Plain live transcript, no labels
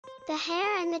The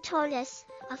Hare and the Tortoise,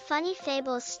 a funny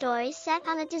Fables story set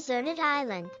on a deserted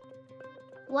island.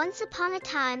 Once upon a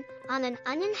time, on an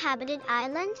uninhabited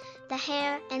island, the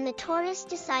Hare and the Tortoise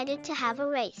decided to have a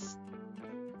race.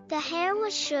 The Hare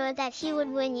was sure that he would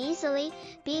win easily,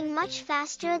 being much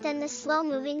faster than the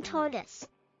slow-moving Tortoise.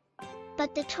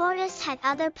 But the Tortoise had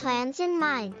other plans in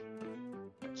mind.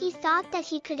 He thought that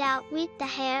he could outwit the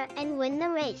Hare and win the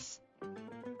race.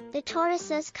 The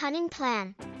Tortoise's cunning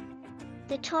plan.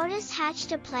 The Tortoise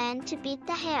hatched a plan to beat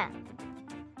the Hare.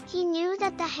 He knew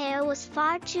that the Hare was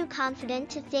far too confident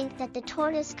to think that the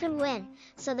Tortoise could win,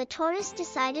 so the Tortoise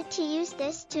decided to use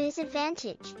this to his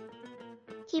advantage.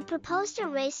 He proposed a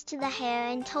race to the Hare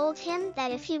and told him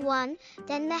that if he won,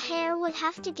 then the Hare would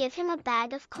have to give him a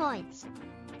bag of coins.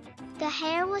 The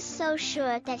Hare was so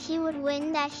sure that he would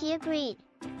win that he agreed.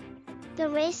 The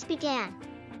race began.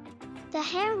 The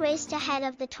Hare raced ahead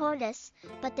of the Tortoise,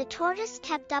 but the Tortoise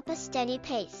kept up a steady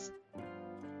pace.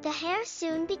 The Hare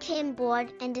soon became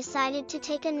bored and decided to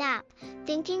take a nap,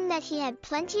 thinking that he had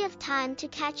plenty of time to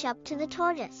catch up to the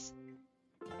Tortoise.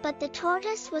 But the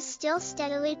Tortoise was still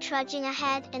steadily trudging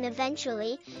ahead, and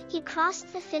eventually, he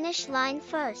crossed the finish line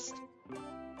first.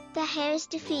 The Hare's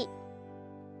defeat.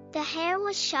 The Hare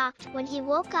was shocked when he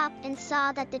woke up and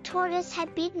saw that the Tortoise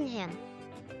had beaten him.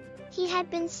 He had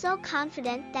been so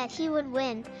confident that he would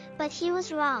win, but he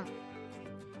was wrong.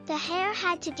 The Hare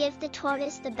had to give the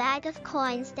Tortoise the bag of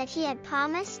coins that he had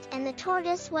promised, and the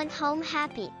Tortoise went home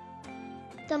happy.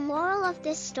 The moral of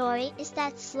this story is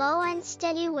that slow and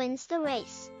steady wins the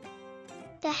race.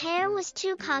 The Hare was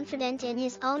too confident in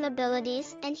his own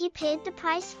abilities, and he paid the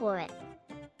price for it.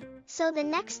 So the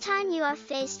next time you are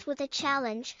faced with a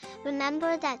challenge,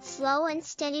 remember that slow and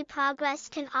steady progress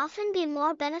can often be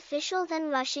more beneficial than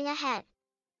rushing ahead.